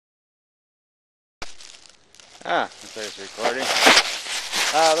Looks like it's recording.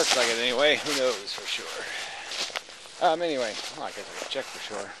 Looks like it anyway. Who knows for sure? Anyway, well, I guess I can check for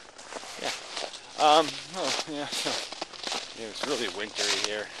sure. Yeah. Oh, yeah. It was really wintry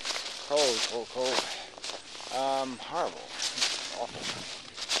here. Cold, cold, cold. Horrible. Awful.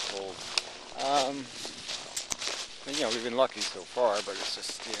 Cold. And, you know, we've been lucky so far, but it's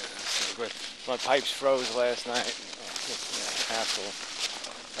just, you know, it's good. My pipes froze last night. Hassle.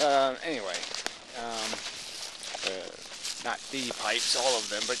 Anyway, not the pipes, all of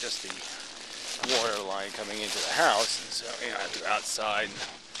them, but just the water line coming into the house. And so, you know, I have to go outside and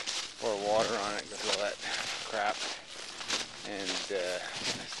pour water on it, go through all that crap. And,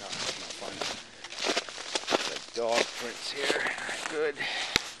 it's not fun. The dog prints here, good.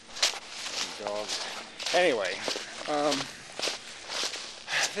 Dogs. Anyway,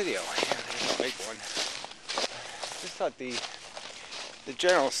 video. I'll make one. Just thought the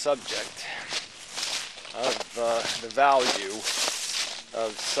general subject of the value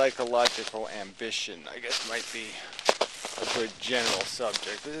of psychological ambition, I guess, might be a good general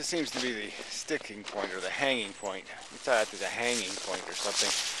subject. But this seems to be the sticking point or the hanging point. We thought it was a hanging point or something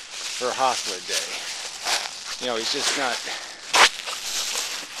for Hostler Day. You know, he's just not.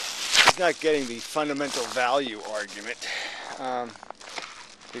 He's not getting the fundamental value argument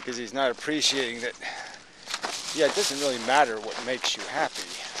because he's not appreciating that, yeah, it doesn't really matter what makes you happy.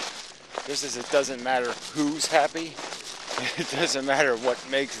 Just as it doesn't matter who's happy, it doesn't matter what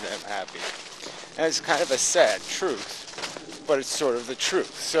makes them happy. And it's kind of a sad truth, but it's sort of the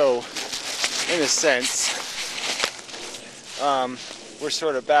truth. So, in a sense, we're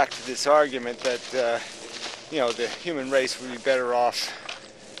sort of back to this argument that, you know, the human race would be better off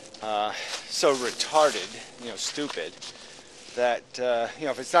so retarded, you know, stupid, that, you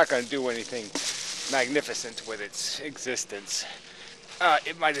know, if it's not going to do anything magnificent with its existence,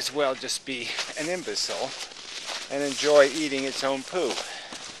 it might as well just be an imbecile and enjoy eating its own poo,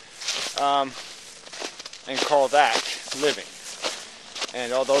 and call that living.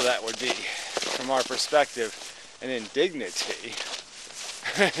 And although that would be, from our perspective, an indignity,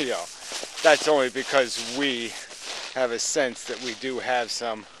 you know, that's only because we have a sense that we do have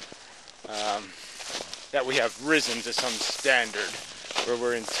some that we have risen to some standard where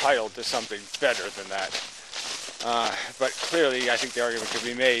we're entitled to something better than that. But clearly, I think the argument could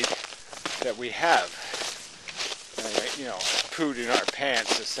be made that we have, you know, pooed in our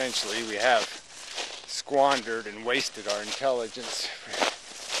pants, essentially. We have squandered and wasted our intelligence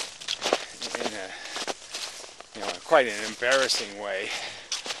in a, you know, quite an embarrassing way.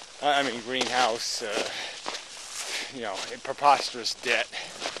 I mean, greenhouse, you know, preposterous debt,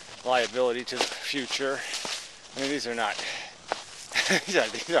 liability to the future. I mean, these are not, these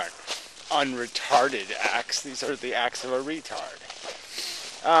aren't unretarded acts. These are the acts of a retard.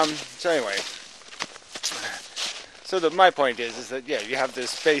 So anyway, so my point is that, yeah, you have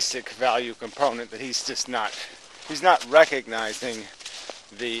this basic value component that he's not recognizing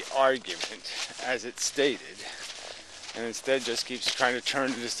the argument as it's stated, and instead just keeps trying to turn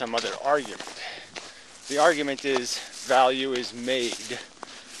it into some other argument. The argument is value is made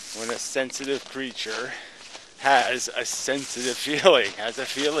when a sensitive creature has a sensitive feeling, has a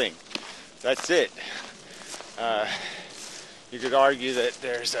feeling. That's it. You could argue that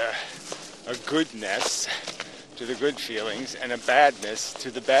there's a goodness to the good feelings and a badness to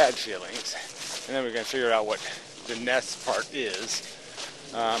the bad feelings. And then we can figure out what the ness part is.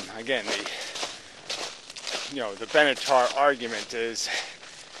 Again, the Benatar argument is,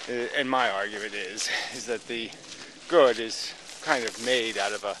 and my argument is that the good is kind of made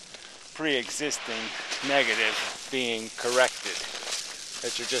out of a pre-existing negative being corrected.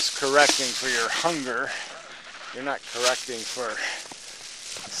 That you're just correcting for your hunger. You're not correcting for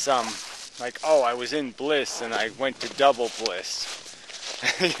some, like, oh, I was in bliss and I went to double bliss.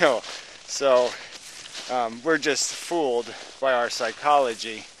 You know, so we're just fooled by our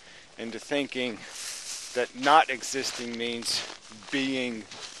psychology into thinking that not existing means being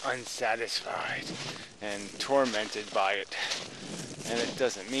unsatisfied and tormented by it. And it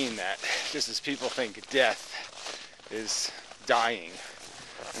doesn't mean that. Just as people think death is dying,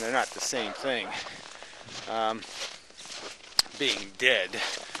 and they're not the same thing. Being dead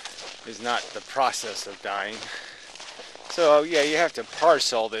is not the process of dying. So yeah, you have to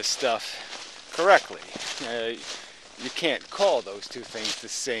parse all this stuff correctly. You can't call those two things the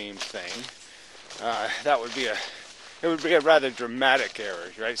same thing. It would be a rather dramatic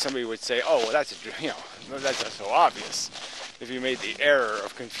error, right? Somebody would say, "Oh, well, that's so obvious." If you made the error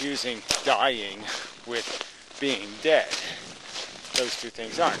of confusing dying with being dead, those two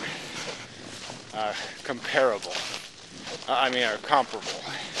things aren't comparable. Are comparable.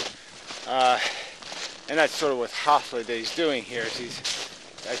 And that's sort of what Holiday's doing here, is he's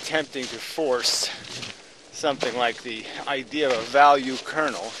attempting to force something like the idea of a value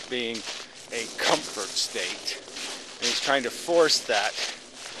kernel being a comfort state. And he's trying to force that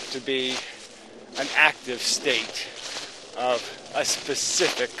to be an active state of a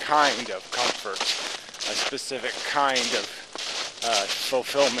specific kind of comfort, a specific kind of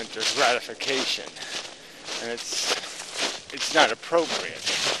fulfillment or gratification. And it's not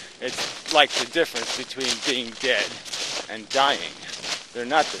appropriate. It's like the difference between being dead and dying. They're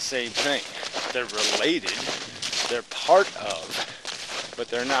not the same thing. They're related, they're part of, but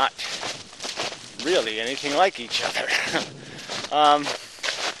they're not really anything like each other.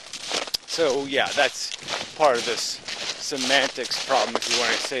 So yeah, that's part of this semantics problem, if you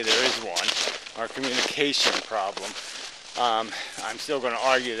want to say there is one, or communication problem. I'm still going to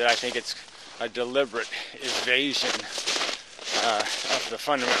argue that I think it's a deliberate evasion of the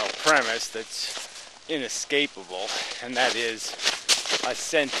fundamental premise that's inescapable, and that is a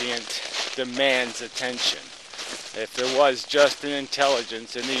sentient demands attention. If there was just an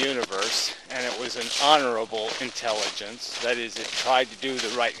intelligence in the universe, and it was an honorable intelligence, that is, it tried to do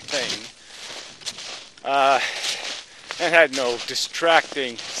the right thing, and had no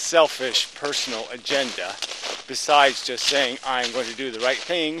distracting, selfish, personal agenda, besides just saying, I'm going to do the right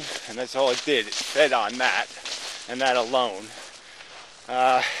thing, and that's all it did. It fed on that, and that alone.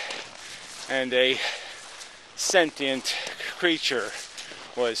 And a sentient creature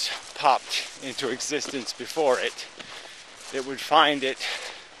was popped into existence before it, it would find it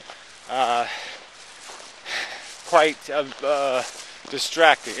quite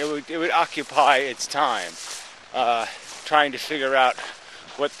distracting. It would occupy its time trying to figure out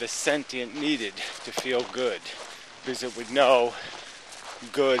what the sentient needed to feel good, because it would know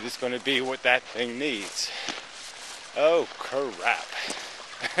good is going to be what that thing needs. Oh crap.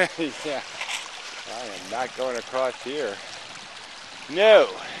 Yeah, I am not going across here. No,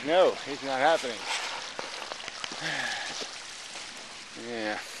 it's not happening.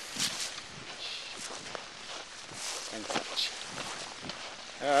 Yeah. And such.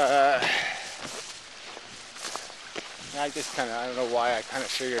 I just I don't know why I kind of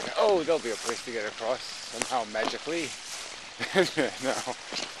figured, oh, there'll be a place to get across somehow magically. No,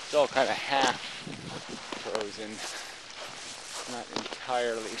 it's all kind of half frozen, not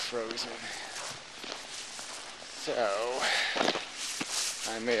entirely frozen. So,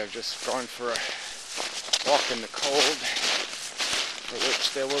 I may have just gone for a walk in the cold, for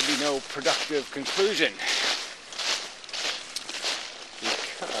which there will be no productive conclusion.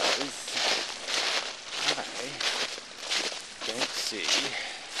 Because I don't see.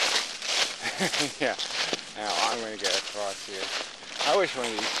 Yeah, now I'm going to get across here. I wish one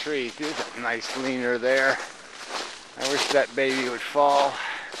of these trees, there's a nice leaner there. I wish that baby would fall.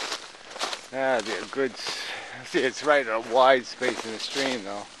 That'd be a good. See, it's right in a wide space in the stream,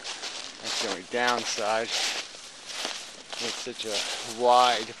 though. That's the only downside. It's such a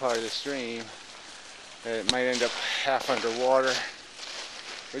wide part of the stream that it might end up half underwater.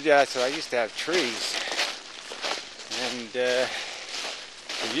 But yeah, so I used to have trees, and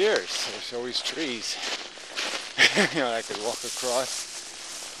for years there's always trees. That I could walk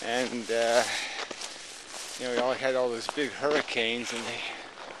across, and we all had all those big hurricanes, and they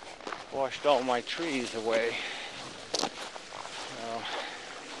washed all my trees away. So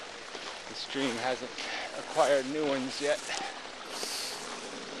the stream hasn't acquired new ones yet.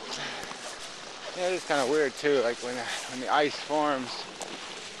 Yeah, it's kind of weird too. Like when the ice forms,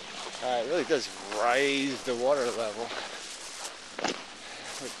 it really does raise the water level,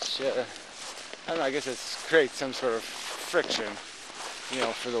 which I don't know. I guess it creates some sort of friction,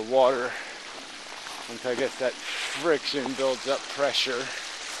 for the water. Until I guess that friction builds up pressure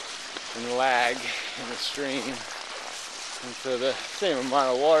and lag in the stream, and so the same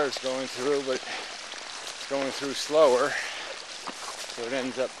amount of water is going through, but it's going through slower, so it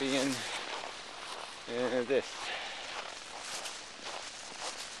ends up being this.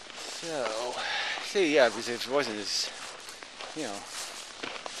 So, see, yeah, because if it wasn't as,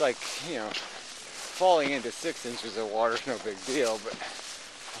 it's like, falling into 6 inches of water is no big deal, but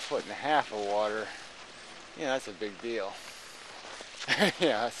 1.5 feet of water, that's a big deal.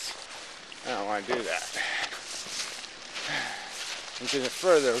 Yeah, I don't want to do that. And so the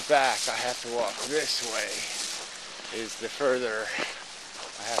further back I have to walk this way, is the further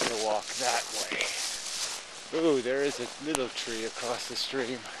I have to walk that way. Ooh, there is a little tree across the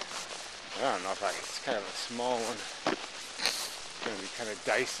stream. I don't know if it's kind of a small one. It's going to be kind of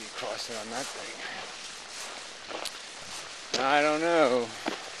dicey crossing on that thing. I don't know.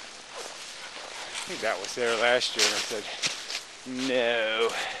 I think that was there last year, and I said, no,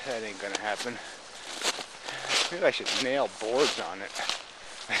 that ain't going to happen. Maybe I should nail boards on it.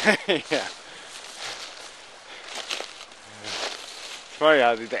 Yeah. It's funny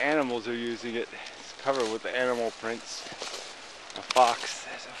how the animals are using it. It's covered with the animal prints. A fox.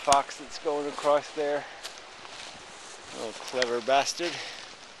 There's a fox that's going across there. A little clever bastard.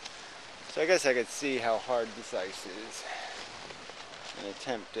 So I guess I could see how hard this ice is and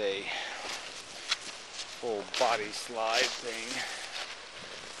attempt a full body slide thing.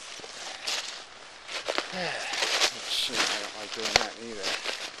 Shit, I don't like doing that either.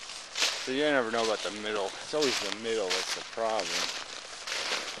 So you never know about the middle. It's always the middle that's the problem.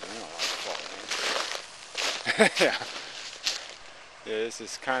 I don't like falling. Yeah. Yeah, this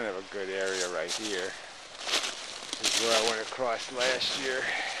is kind of a good area right here. This is where I went across last year.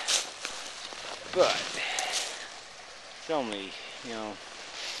 But it's only, you know,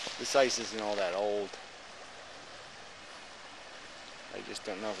 this ice isn't all that old. I just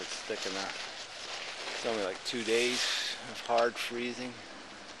don't know if it's thick enough. It's only like 2 days of hard freezing.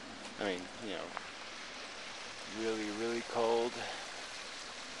 I mean, you know, really, really cold.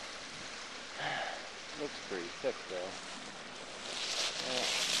 Looks pretty thick though.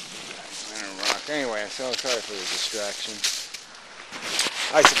 Rock. Anyway, so sorry for the distraction.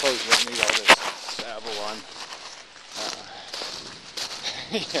 I suppose we don't need all this Babylon.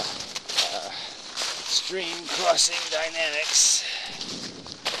 Yeah. Extreme crossing dynamics.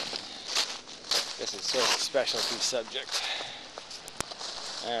 This is sort of a specialty subject.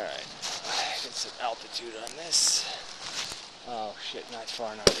 Alright, get some altitude on this. Oh shit, not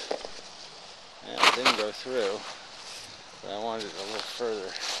far enough. Yeah, it didn't go through, but I wanted it a little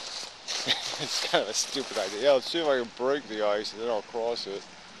further. It's kind of a stupid idea. Yeah, let's see if I can break the ice and then I'll cross it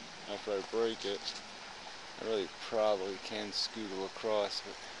after I break it. I really probably can scootle across,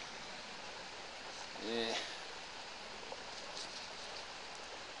 but yeah.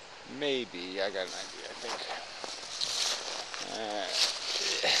 Maybe. I got an idea, I think. Yeah,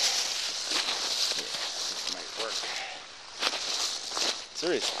 this might work. So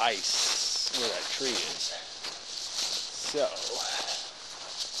there is ice where that tree is. So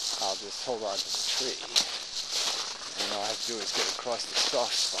I'll just hold on to the tree. And all I have to do is get across the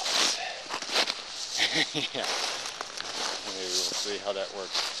soft spots. Yeah. Maybe we'll see how that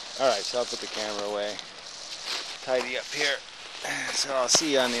works. Alright, so I'll put the camera away. Tidy up here. So I'll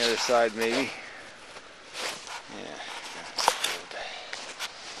see you on the other side, maybe. Yeah.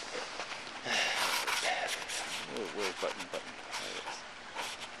 Where's button? There it is.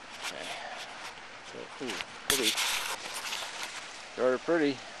 Okay. So, ooh, pretty. Sort of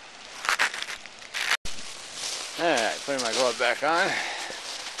pretty. Alright, putting my glove back on.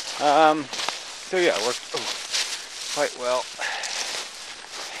 So yeah, it worked quite well.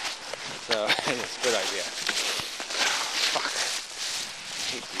 So, it's a good idea. Fuck. I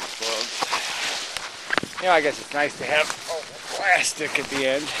hate these gloves. You know, I guess it's nice to have plastic at the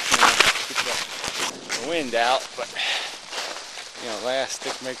end. You know, keep the wind out, but, you know,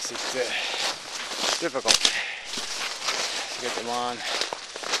 elastic makes it difficult to get them on.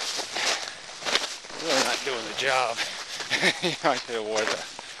 Really not doing the job. You know, I should have worn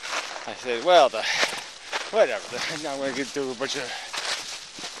I said, well, whatever. I'm going to do a bunch of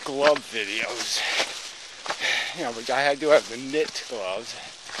glove videos. You know, but I do have the knit gloves,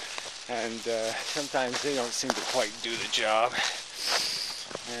 and sometimes they don't seem to quite do the job.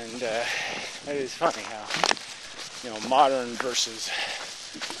 And it is funny how, you know, modern versus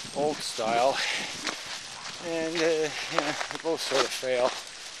old style, and you know, they both sort of fail.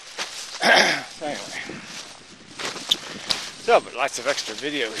 So anyway, but lots of extra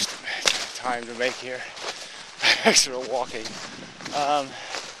videos time to make here. Extra walking.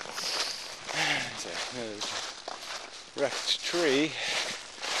 It's a wrecked tree.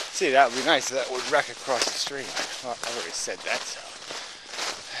 See, that would be nice if that would wreck across the stream. Well, I've already said that, so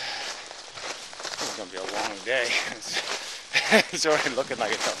it's gonna be a long day. It's already looking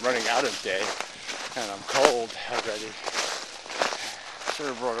like I'm running out of day, and I'm cold already. Should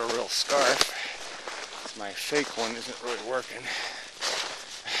have brought a real scarf. My fake one isn't really working.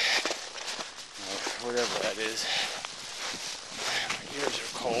 Whatever that is. My ears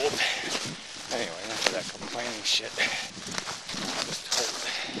are cold. Anyway, enough of that complaining shit. I'll just hold it.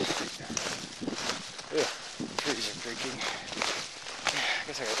 Ugh, trees are creaking. I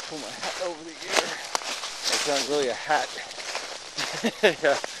guess I gotta pull my hat over the ear. That's not really a hat.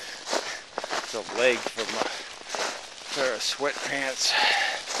 Yeah. It's a leg from a pair of sweatpants.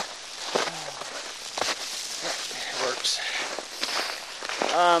 Works.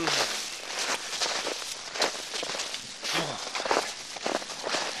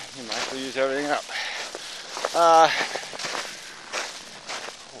 You might have to use everything up.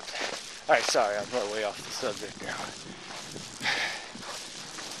 Alright, sorry, I'm way off the subject now.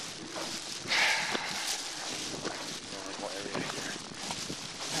 Normal area here.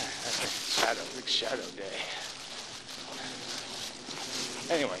 That's a big shadow day.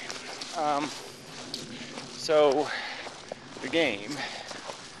 Anyway, so the game, I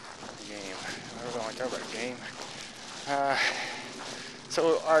don't want to talk about game.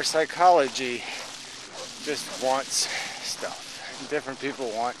 So our psychology just wants stuff. Different people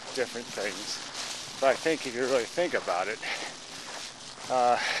want different things. But I think if you really think about it,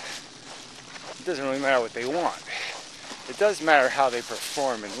 it doesn't really matter what they want. It does matter how they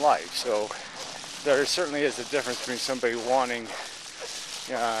perform in life. So there certainly is a difference between somebody wanting,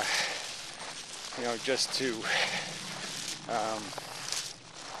 just to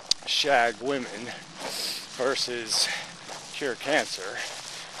shag women versus cure cancer.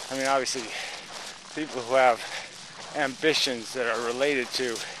 I mean, obviously, people who have ambitions that are related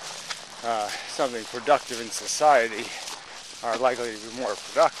to something productive in society are likely to be more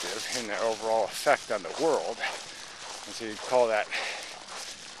productive in their overall effect on the world. And so you'd call that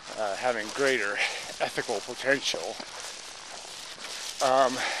having greater ethical potential.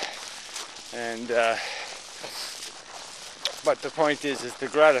 But the point is the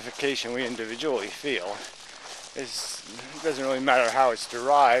gratification we individually feel it doesn't really matter how it's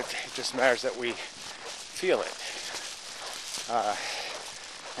derived. It just matters that we feel it.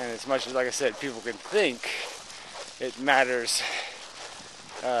 And as much as, like I said, people can think, it matters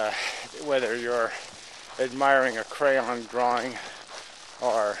whether you're admiring a crayon drawing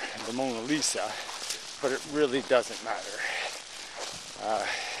or the Mona Lisa, but it really doesn't matter.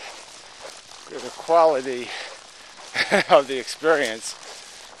 The quality of the experience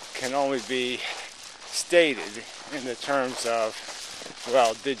can only be stated in the terms of,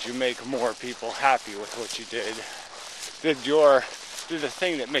 well, did you make more people happy with what you did? Did the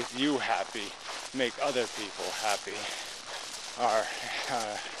thing that makes you happy make other people happy? Or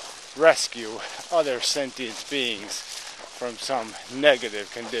rescue other sentient beings from some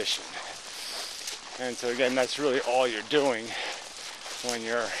negative condition? And so again, that's really all you're doing when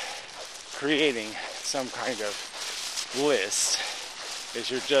you're creating some kind of bliss, is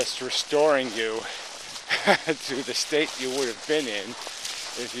you're just restoring you to the state you would have been in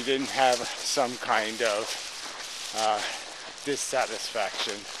if you didn't have some kind of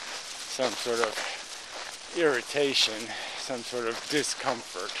dissatisfaction, some sort of irritation, some sort of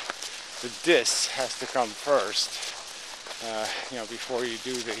discomfort. The dis has to come first, before you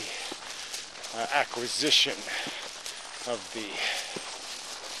do the acquisition of the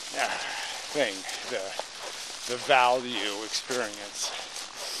thing, the value experience.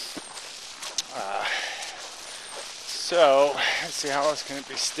 So let's see, how else can it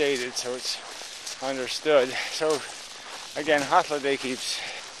be stated so it's understood? So again, Hathloday keeps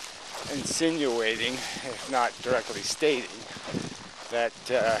insinuating, if not directly stating, that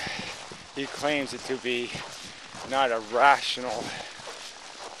he claims it to be not a rational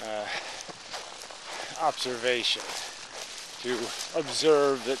observation, to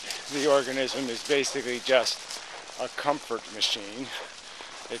observe that the organism is basically just a comfort machine.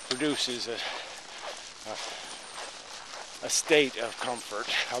 It produces a state of comfort,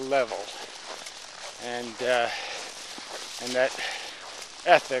 a level, and that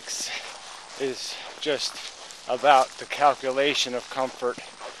ethics is just about the calculation of comfort,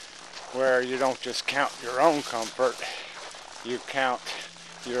 where you don't just count your own comfort, you count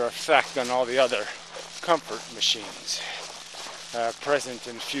your effect on all the other comfort machines, present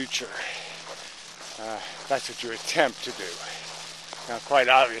and future. That's what you attempt to do. Now, quite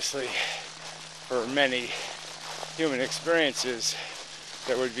obviously, for many human experiences,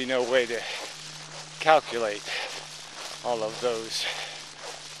 there would be no way to calculate all of those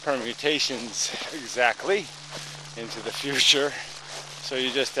permutations exactly into the future. So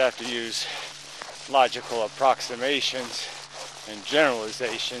you just have to use logical approximations and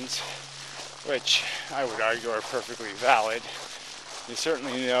generalizations, which I would argue are perfectly valid. You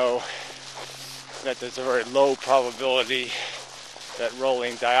certainly know that there's a very low probability that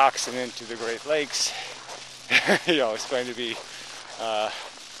rolling dioxin into the Great Lakes is going to be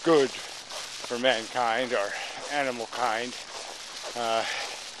good for mankind or animal kind,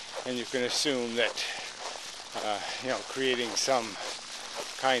 and you can assume that creating some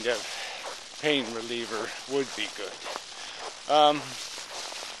kind of pain reliever would be good.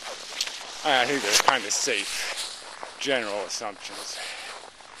 I think they're kind of safe general assumptions.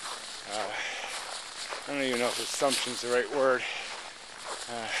 I don't even know if assumption's the right word.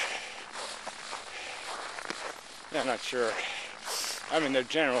 I'm not sure. I mean, they're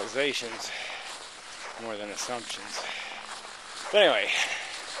generalizations more than assumptions. But anyway,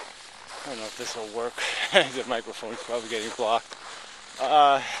 I don't know if this will work. The microphone's probably getting blocked.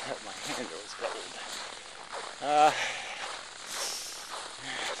 My handle is cold.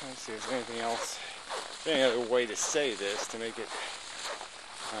 Let's see if there's anything else. Is there any other way to say this to make it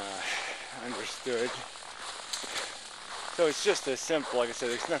understood? So it's just as simple, like I said,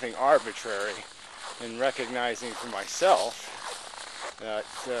 there's nothing arbitrary in recognizing for myself that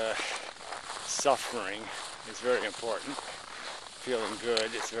suffering is very important. Feeling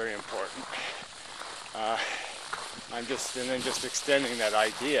good is very important. And then just extending that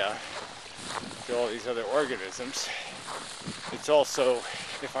idea to all these other organisms. It's also,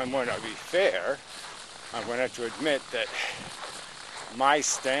 if I'm going to be fair, I'm going to have to admit that my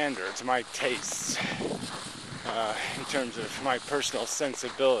standards, my tastes, in terms of my personal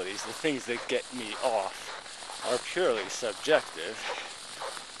sensibilities, the things that get me off, are purely subjective,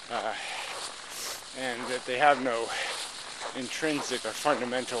 and that they have no intrinsic or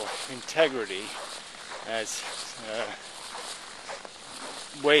fundamental integrity as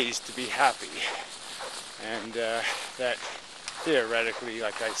ways to be happy, and that theoretically,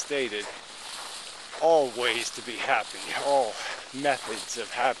 like I stated, all ways to be happy, all methods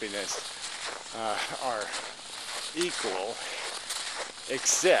of happiness are equal,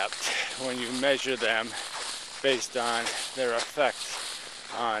 except when you measure them based on their effect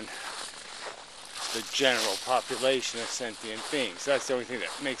on the general population of sentient beings. That's the only thing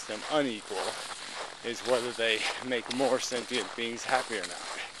that makes them unequal, is whether they make more sentient beings happy or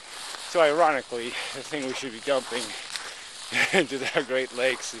not. So ironically, the thing we should be dumping into the Great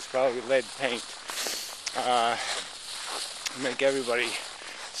Lakes is probably lead paint. Make everybody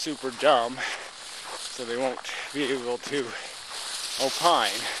super dumb so they won't be able to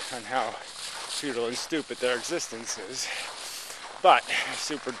opine on how futile and stupid their existence is. But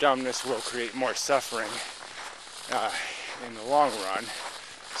super dumbness will create more suffering in the long run.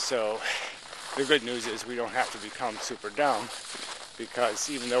 So the good news is we don't have to become super dumb, because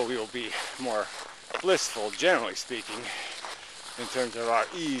even though we will be more blissful, generally speaking, in terms of our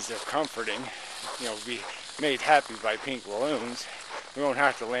ease of comforting, be made happy by pink balloons, we won't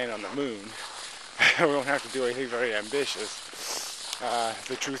have to land on the moon. We won't have to do anything very ambitious.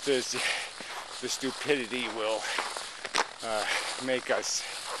 The truth is, the stupidity will make us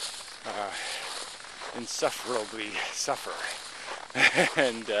insufferably suffer.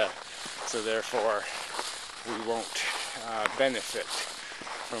 And so therefore, we won't benefit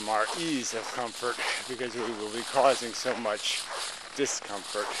from our ease of comfort, because we will be causing so much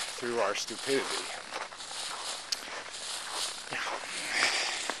discomfort through our stupidity.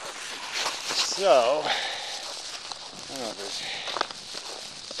 So, I don't know if there's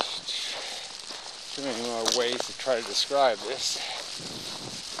too many more ways to try to describe this,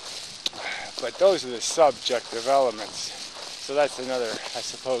 but those are the subjective elements. So that's another, I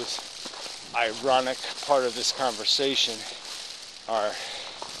suppose, ironic part of this conversation, or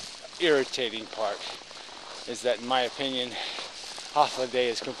irritating part, is that in my opinion, Hoffladay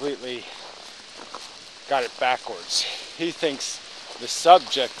has completely got it backwards. He thinks the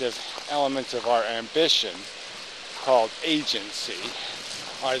subjective elements of our ambition, called agency,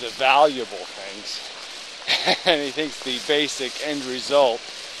 are the valuable things. And he thinks the basic end result,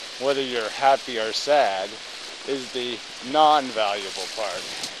 whether you're happy or sad, is the non-valuable part.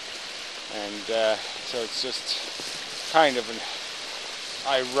 And so it's just kind of an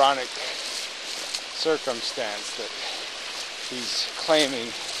ironic circumstance that he's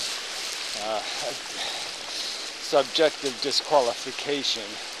claiming subjective disqualification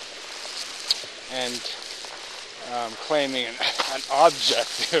and claiming an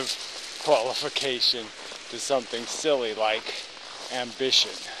objective qualification to something silly like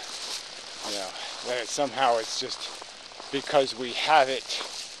ambition. That somehow it's just because we have it,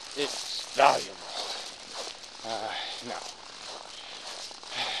 it's valuable. No.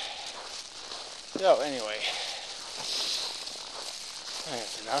 So anyway,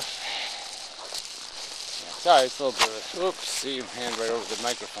 that's enough. Sorry, it's a little bit of a, oops, see your hand right over the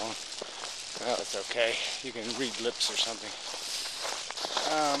microphone. Well, it's okay. You can read lips or something.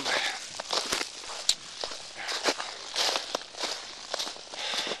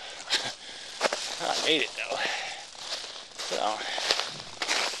 I ate it though. So,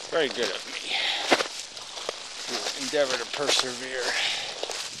 very good of me to endeavor to persevere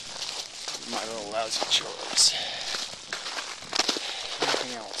in my little lousy chores.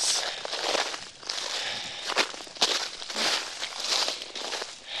 Anything else?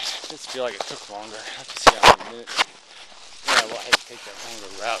 I just feel like it took longer. I have to see how many minutes. Yeah, well, I had to take that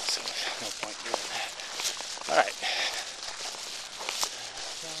longer route, so no point doing that. Alright.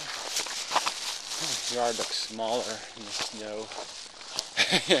 The yard looks smaller in the snow.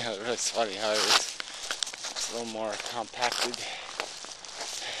 Yeah, it's funny how it's a little more compacted.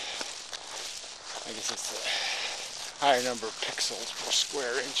 I guess it's a higher number of pixels per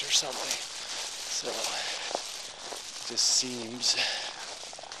square inch or something. So it just seems,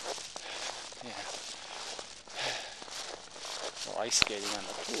 yeah. Oh, ice skating on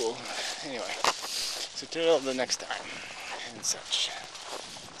the pool. Anyway, so till the next time and such,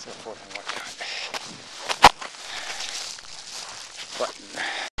 so forth and whatnot. Button.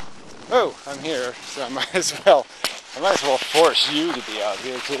 Oh, I'm here, so I might as well force you to be out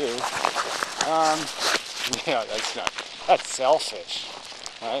here too. Yeah, that's selfish,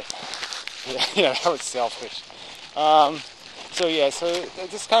 right? Yeah, that was selfish. So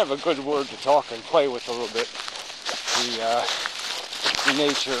it's kind of a good word to talk and play with a little bit. The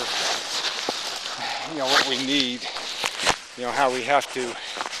nature, what we need, how we have to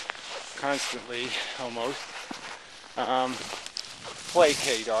constantly almost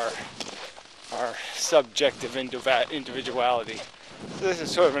placate our subjective individuality. So this is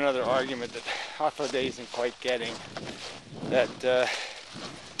sort of another argument that Holiday isn't quite getting, that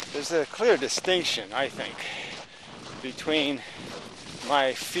there's a clear distinction, I think, between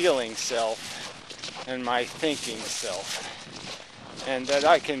my feeling self and my thinking self, and that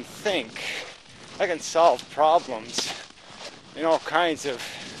I can solve problems in all kinds of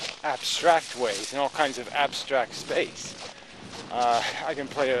abstract ways, in all kinds of abstract space. I can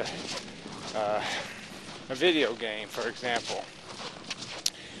play a video game, for example,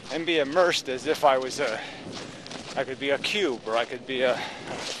 and be immersed as if I could be a cube, or I could be a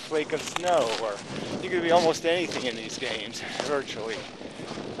flake of snow, or you could be almost anything in these games, virtually,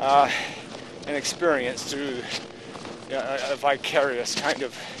 and experience through a vicarious kind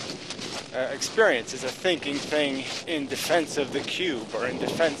of experience as a thinking thing in defense of the cube, or in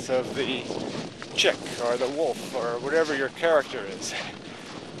defense of the chick, or the wolf, or whatever your character is.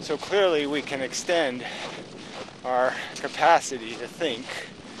 So clearly we can extend our capacity to think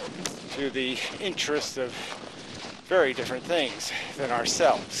to the interests of very different things than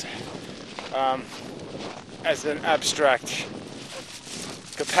ourselves, as an abstract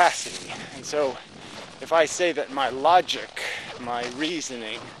capacity. And so if I say that my logic, my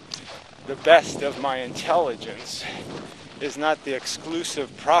reasoning, the best of my intelligence is not the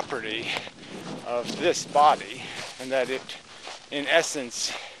exclusive property of this body, and that it in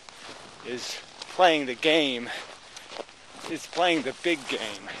essence is playing the game, it's playing the big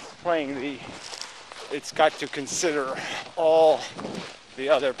game, it's got to consider all the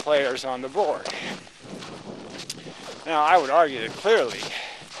other players on the board. Now, I would argue that clearly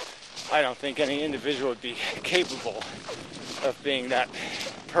I don't think any individual would be capable of being that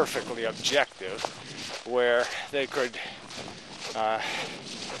perfectly objective, where they could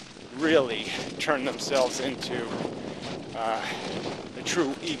really turn themselves into a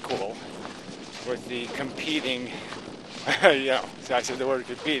true equal with the competing, so I said the word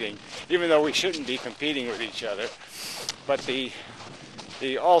competing, even though we shouldn't be competing with each other, but the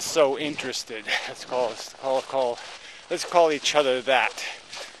also interested, let's call each other that,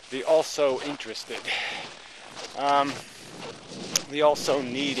 the also interested, the also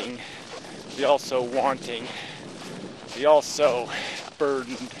needing, the also wanting, the also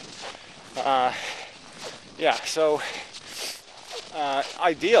burdened.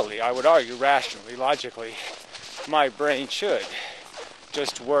 Ideally, I would argue, rationally, logically, my brain should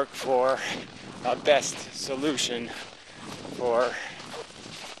just work for a best solution for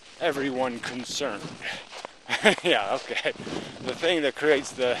everyone concerned. Yeah, okay. The thing that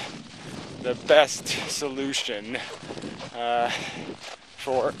creates the best solution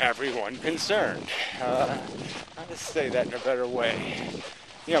for everyone concerned. I'll just say that in a better way.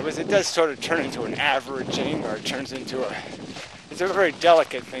 Because it does sort of turn into an averaging, or it turns into it's a very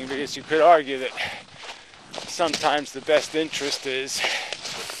delicate thing, because you could argue that sometimes the best interest is,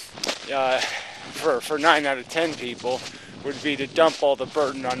 for 9 out of 10 people, would be to dump all the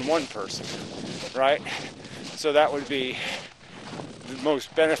burden on one person, right? So that would be the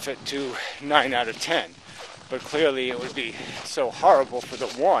most benefit to 9 out of 10. But clearly it would be so horrible for the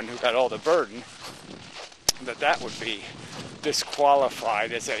one who got all the burden that would be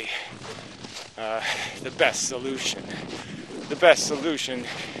disqualified as the best solution. The best solution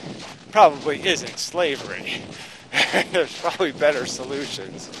probably isn't slavery. There's probably better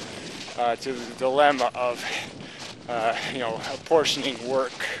solutions to the dilemma of apportioning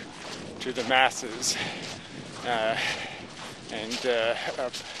work to the masses, and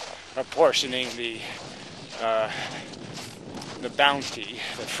apportioning the bounty,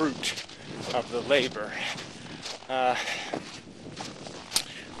 the fruit of the labor.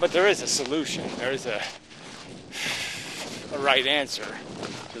 But there is a solution. There is a right answer.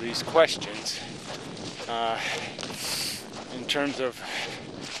 to these questions in terms of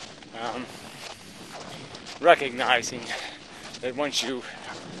recognizing that once you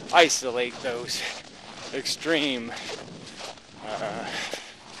isolate those extreme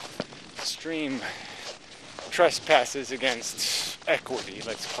trespasses against equity,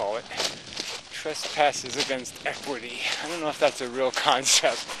 let's call it. Trespasses against equity. I don't know if that's a real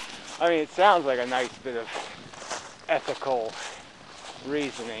concept. I mean, it sounds like a nice bit of ethical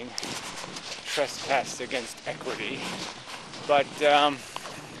reasoning. Trespass against equity. But, yeah,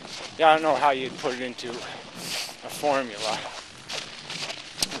 I don't know how you'd put it into a formula.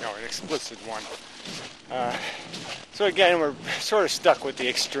 You know, an explicit one. So again, we're sort of stuck with the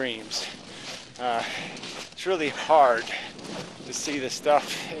extremes. It's really hard to see the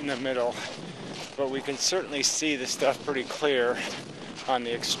stuff in the middle, but we can certainly see the stuff pretty clear on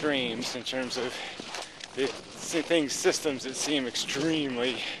the extremes in terms of the systems that seem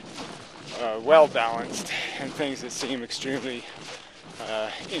extremely well balanced and things that seem extremely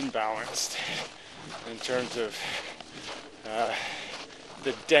imbalanced in terms of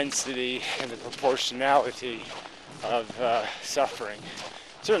the density and the proportionality of suffering.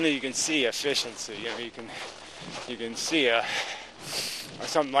 Certainly, you can see efficiency. You know, you can see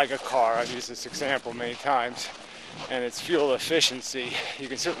something like a car. I've used this example many times, and its fuel efficiency. You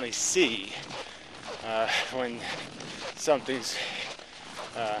can certainly see when something's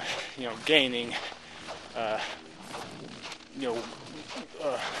gaining.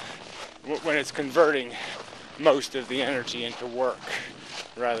 When it's converting most of the energy into work,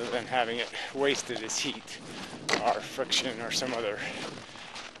 rather than having it wasted as heat or friction or some other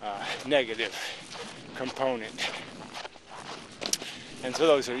negative component. And so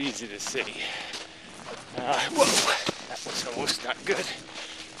those are easy to see. Whoa, that was almost not good.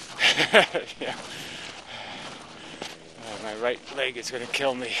 Yeah. My right leg is going to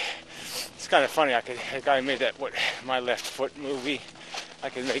kill me. It's kind of funny. A guy made that my left foot movie. I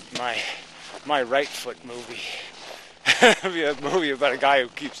could make my right foot movie. It'd be a movie about a guy who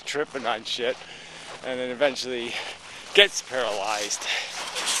keeps tripping on shit, and then eventually gets paralyzed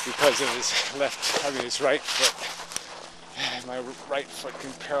because of his right foot. My right foot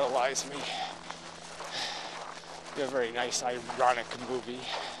can paralyze me. It'd be a very nice, ironic movie.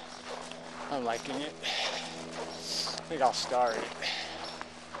 I'm liking it. I think I'll star in it.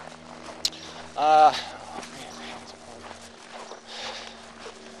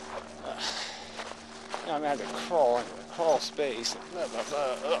 I'm going to have to crawl into the crawl space.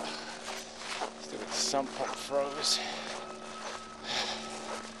 Stupid sump pump froze.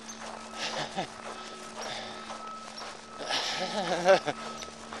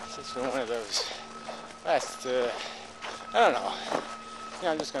 It's just been one of those last, I don't know.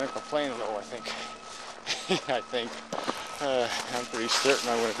 Yeah, I'm just going to complain a little, I think. I'm pretty certain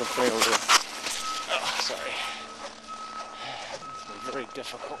I'm going to complain a little. Oh, sorry. It's been a very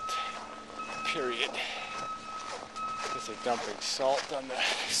difficult period. Because they're dumping salt on the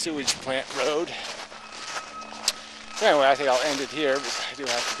sewage plant road. So anyway, I think I'll end it here, because I do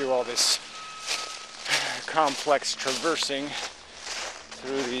have to do all this complex traversing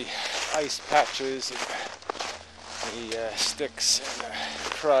through the ice patches and the sticks and the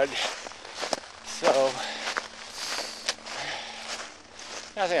crud. So,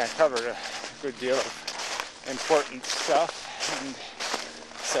 I think I covered a good deal of important stuff and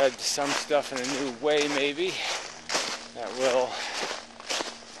said some stuff in a new way, maybe, that will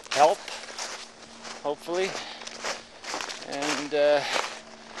help, hopefully, and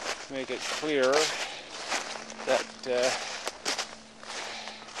make it clearer that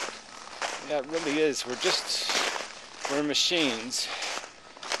it really is, we're machines,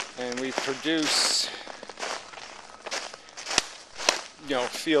 and we produce,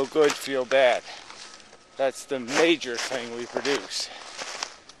 feel good, feel bad. That's the major thing we produce.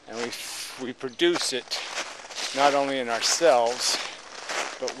 And we produce it not only in ourselves,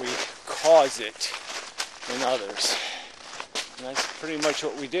 but we cause it in others. And that's pretty much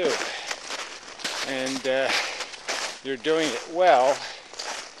what we do. And you're doing it well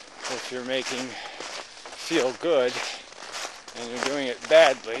if you're making feel good, and you're doing it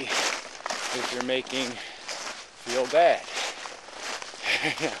badly if you're making feel bad.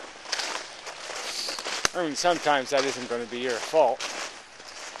 I mean, sometimes that isn't going to be your fault.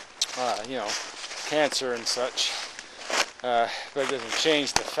 Cancer and such. But it doesn't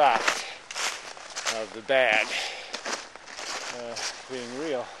change the fact of the bad being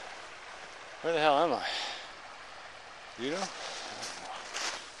real. Where the hell am I? Do you know?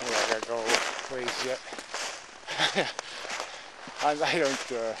 I don't know. I gotta go a ways yet.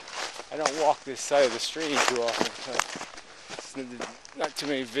 I don't walk this side of the stream too often. So not too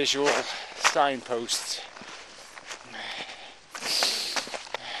many visual signposts.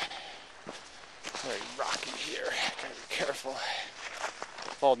 Very rocky here. Gotta be careful.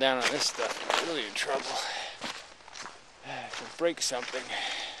 Fall down on this stuff, I'm really in trouble. I can break something.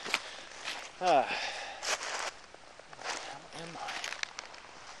 How am I?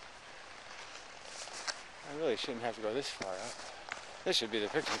 I really shouldn't have to go this far up. This should be the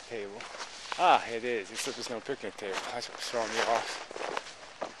picnic table. It is, except there's no picnic table. That's what's throwing me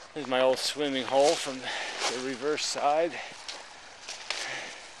off. This is my old swimming hole from the reverse side.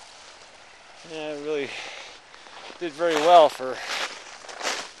 Yeah, it really did very well for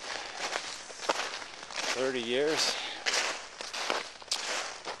 30 years.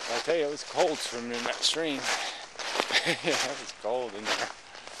 I'll tell you, it was cold swimming in that stream. Yeah, it was cold in there.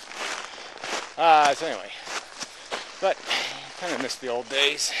 So anyway, but kind of miss the old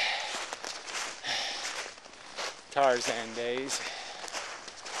days. Tarzan days.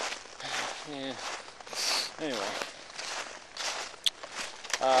 Yeah. Anyway.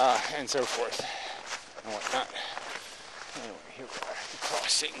 And so forth. And whatnot. Anyway, here we are at the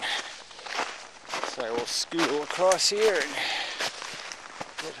crossing. So I will scootle across here and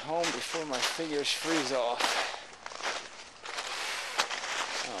get home before my fingers freeze off.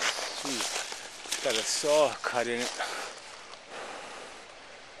 Oh, geez. It's got a saw cut in it.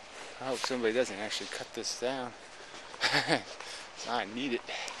 I hope somebody doesn't actually cut this down. I need it.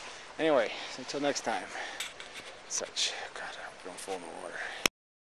 Anyway, until next time. Such. God, I hope I don't fall in the water.